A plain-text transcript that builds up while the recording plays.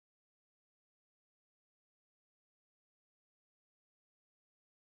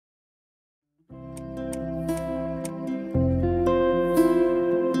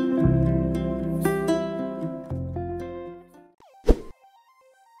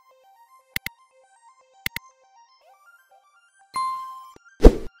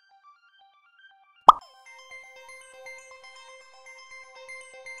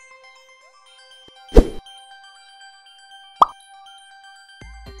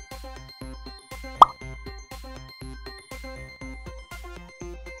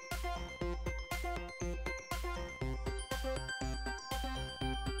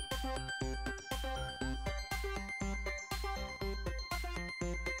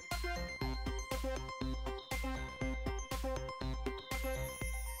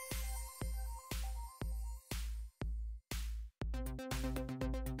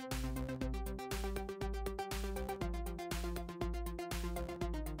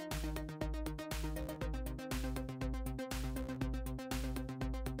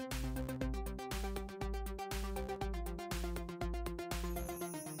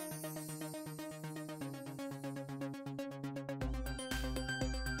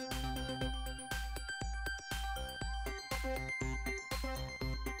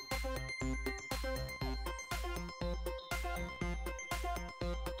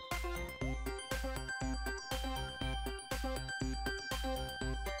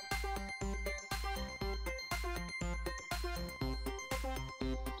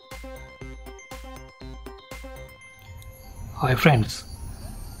Hi friends,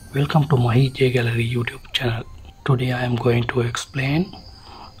 welcome to my 𝐼𝐫𝐤𝐿 YouTube channel. Today I am going to explain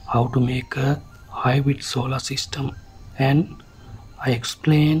how to make a hybrid solar system, and I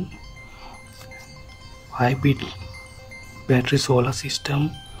explain hybrid battery solar system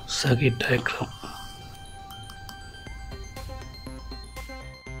circuit diagram.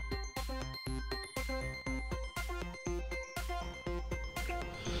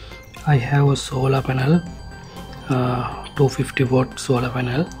 I have a solar panel, 250 watt solar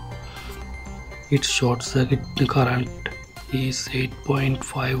panel. Its short circuit current is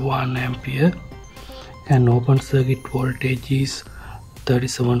 8.51 ampere and open circuit voltage is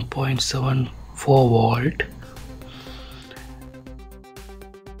 37.74 volt.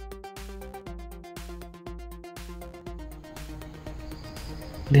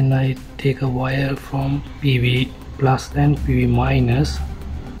 Then I take a wire from PV plus and PV minus.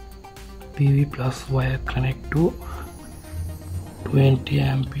 PV plus wire connect to 20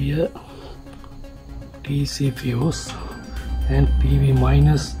 ampere DC fuse, and PV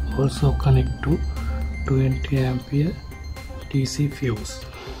minus also connect to 20 ampere DC fuse.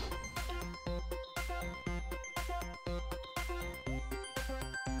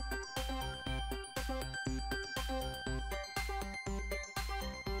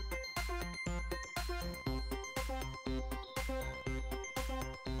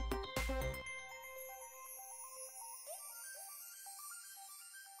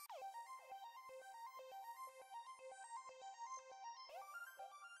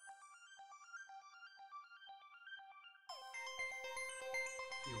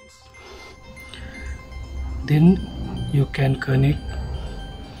 Then you can connect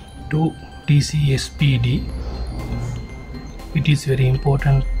to DC SPD. It is very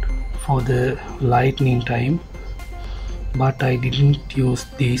important for the lightning time, but I didn't use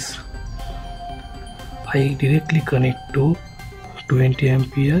this. I directly connect to 20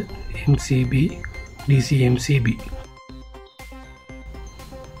 ampere MCB, DC MCB.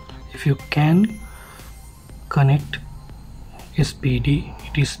 If you can connect SPD,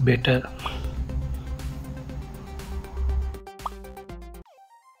 it is better.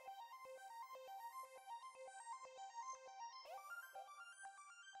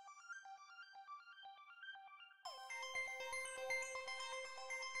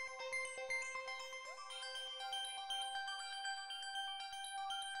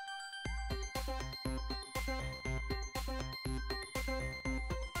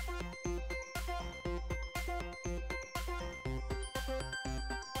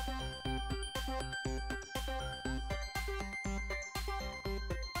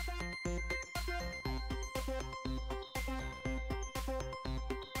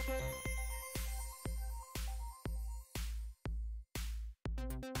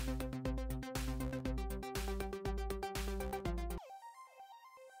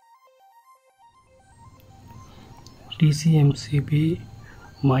 DC MCB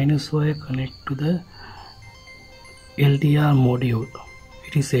minus wire connect to the LDR module.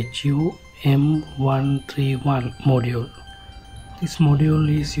 It is HU-M131 module. This module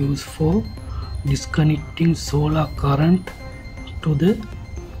is used for disconnecting solar current to the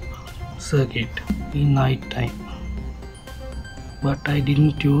circuit in night time, but I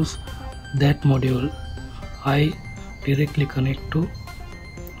didn't use that module I directly connect to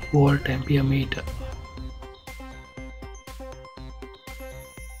volt ampere meter.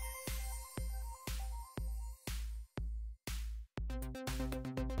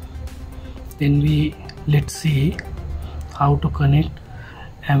 Then let's see how to connect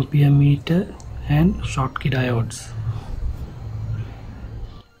ampere meter and Schottky diodes.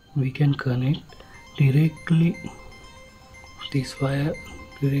 We can connect directly this wire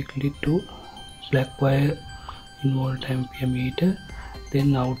directly to black wire in volt ampere meter,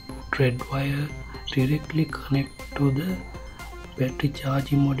 then output red wire directly connect to the battery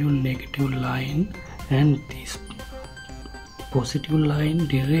charging module negative line, and this positive line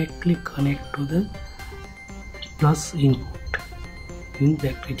directly connect to the plus input in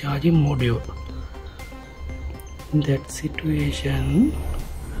battery charging module. In that situation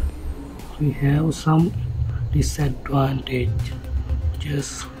we have some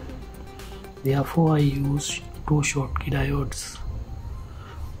disadvantages, therefore I use two Schottky diodes.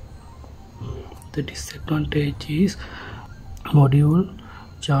 The disadvantage is module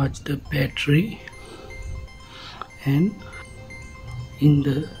charge the battery, and in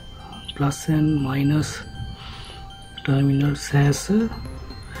the plus and minus terminals has a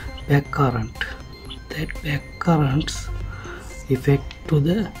back current. That back currents affect to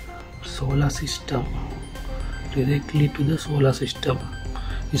the solar system, directly to the solar system,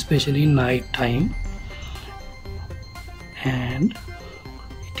 especially in night time, and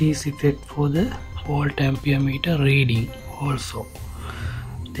it is effect for the volt ampere meter reading also.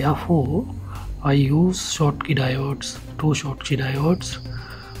 Therefore I use Schottky diodes, two Schottky diodes,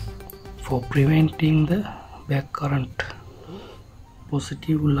 for preventing the back current.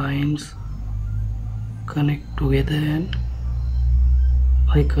 Positive lines connect together and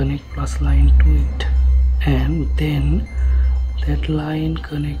I connect plus line to it, and then that line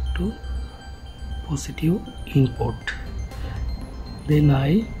connect to positive input. Then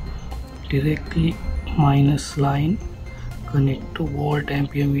I directly minus line connect to volt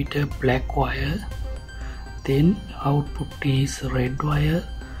ampere meter black wire, then output is red wire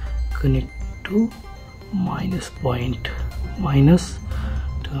connect to minus point, minus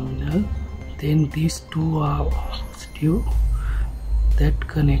terminal, then these two are positive that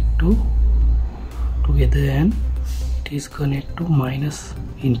connect to together and it is connect to minus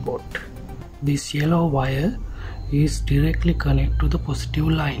input. This yellow wire is directly connect to the positive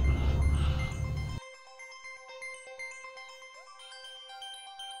line.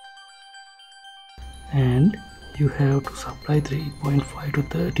 And you have to supply 3.5 to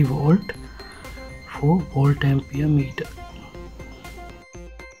 30 volt for volt ampere meter.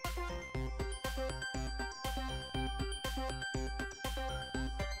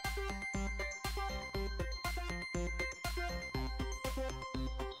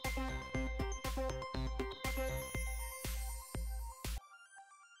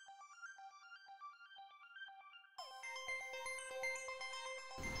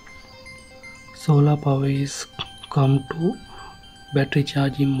 Solar power is come to battery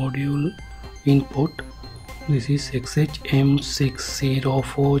charging module input. This is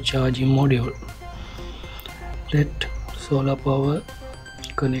𝐅𝐫𝐢𝐞𝐧𝐝𝐬 charging module. That solar power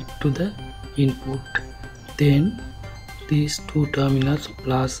connect to the input, then these two terminals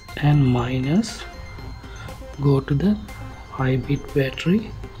plus and minus go to the high bit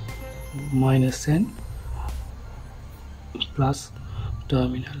battery, minus and plus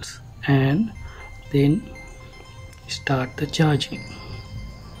terminals, and then start the charging.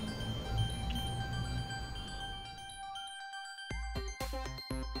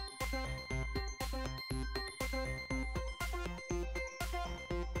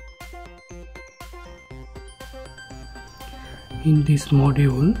 In this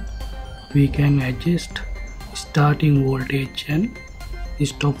module we can adjust starting voltage and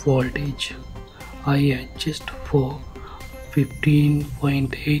stop voltage. I adjust for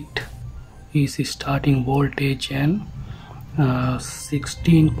 15.8 is starting voltage and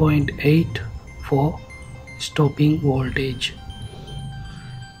 16.8 for stopping voltage.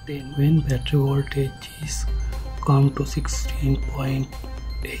 Then when battery voltage is come to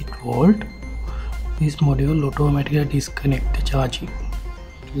 16.8 volt, this module automatically disconnect the charging.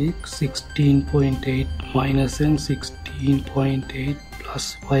 Click 16.8 minus and 16.8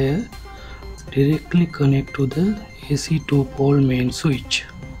 plus wire directly connect to the AC 2-pole main switch.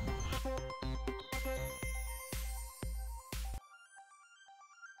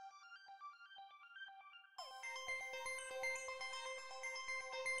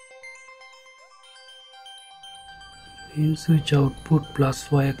 Main switch output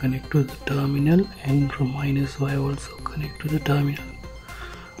plus wire connect to the terminal and from minus wire also connect to the terminal.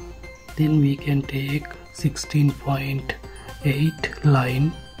 Then we can take 16.8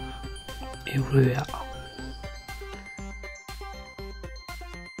 line everywhere.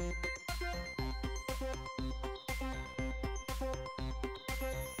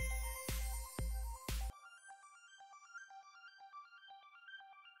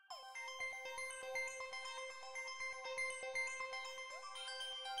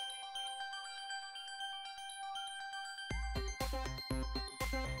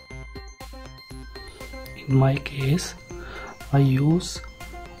 In my case, I use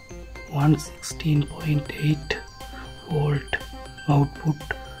 116.8 volt output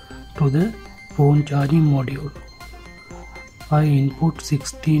to the phone charging module. I input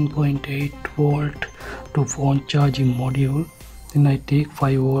 16.8 volt to phone charging module, then I take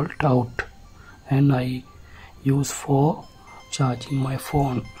 5 volt out and I use for charging my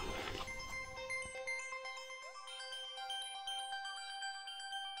phone.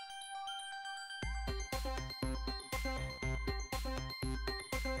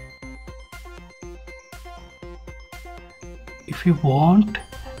 If you want,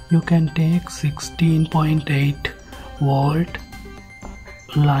 you can take 16.8 volt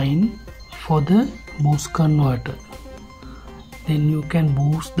line for the boost converter. Then you can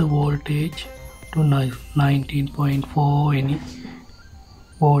boost the voltage to 19.4 any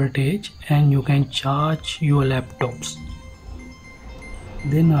voltage and you can charge your laptops.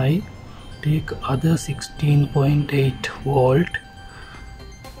 Then I take other 16.8 volt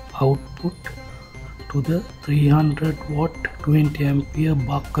output to the 300 watt 20 ampere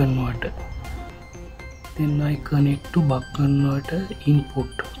buck converter. Then I connect to buck converter input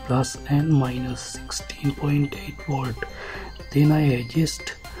plus and minus 16.8 volt. Then I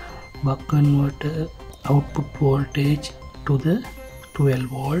adjust buck converter output voltage to the 12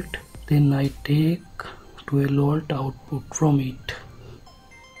 volt. Then I take 12 volt output from it.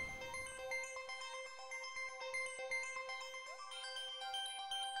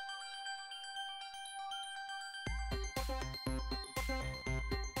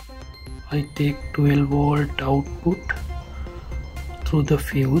 I take 12 volt output through the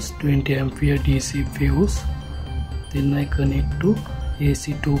fuse, 20 ampere DC fuse. Then I connect to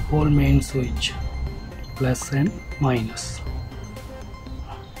AC 2-pole main switch, plus and minus.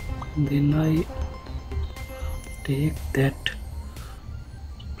 Then I take that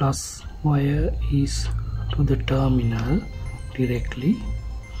plus wire is to the terminal directly.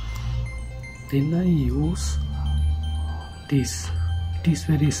 Then I use this. It is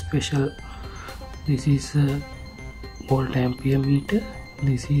very special. This is a volt ampere meter.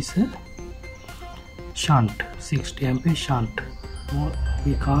 This is a shunt, 60 ampere shunt.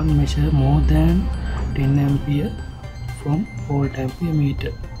 We can't measure more than 10 ampere from volt ampere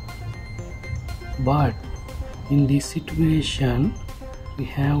meter. But in this situation, we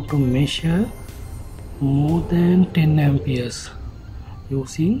have to measure more than 10 amperes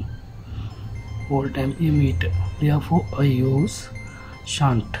using volt ampere meter. Therefore, I use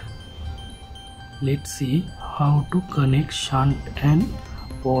shunt. Let's see how to connect shunt and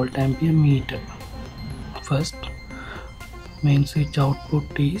volt ampere meter. First, main switch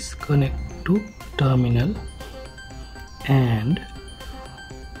output is connected to terminal and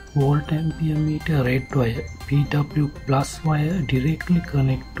volt ampere meter red wire PW plus wire directly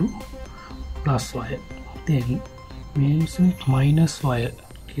connect to plus wire. Then main switch minus wire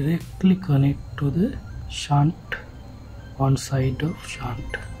directly connect to the shunt, one side of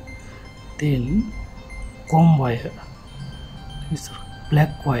shunt. Then COM wire is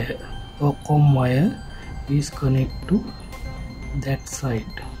black wire or COM wire is connect to that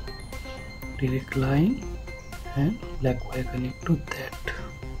side, direct line, and black wire connect to that.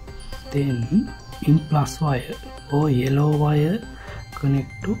 Then in plus wire or yellow wire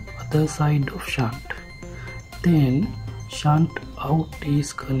connect to other side of shunt. Then shunt out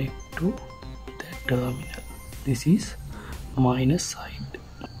is connect to that terminal. This is minus side.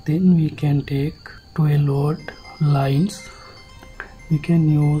 Then we can take 12 volt lines. We can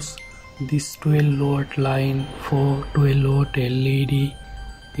use this 12 volt line for 12 volt LED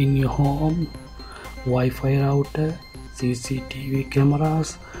in your home, Wi-Fi router, CCTV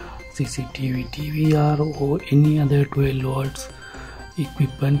cameras, CCTV TVR, or any other 12 volts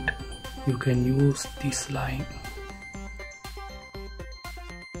equipment. You can use this line.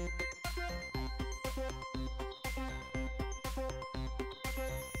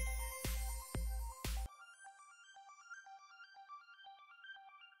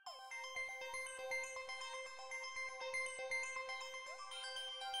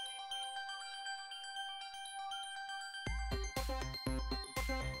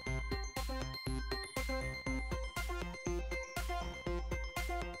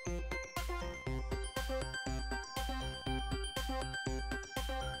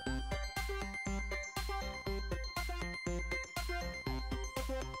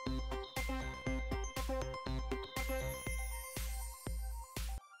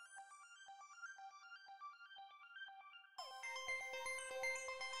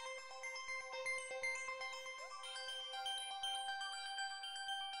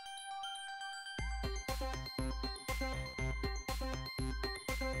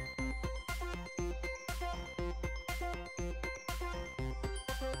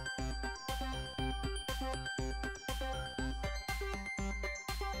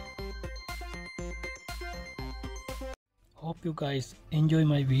 Hope you guys enjoy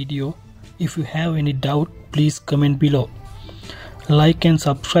my video. If you have any doubt, please comment below. Like and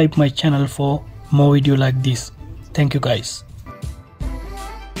subscribe my channel for more video like this. Thank you guys.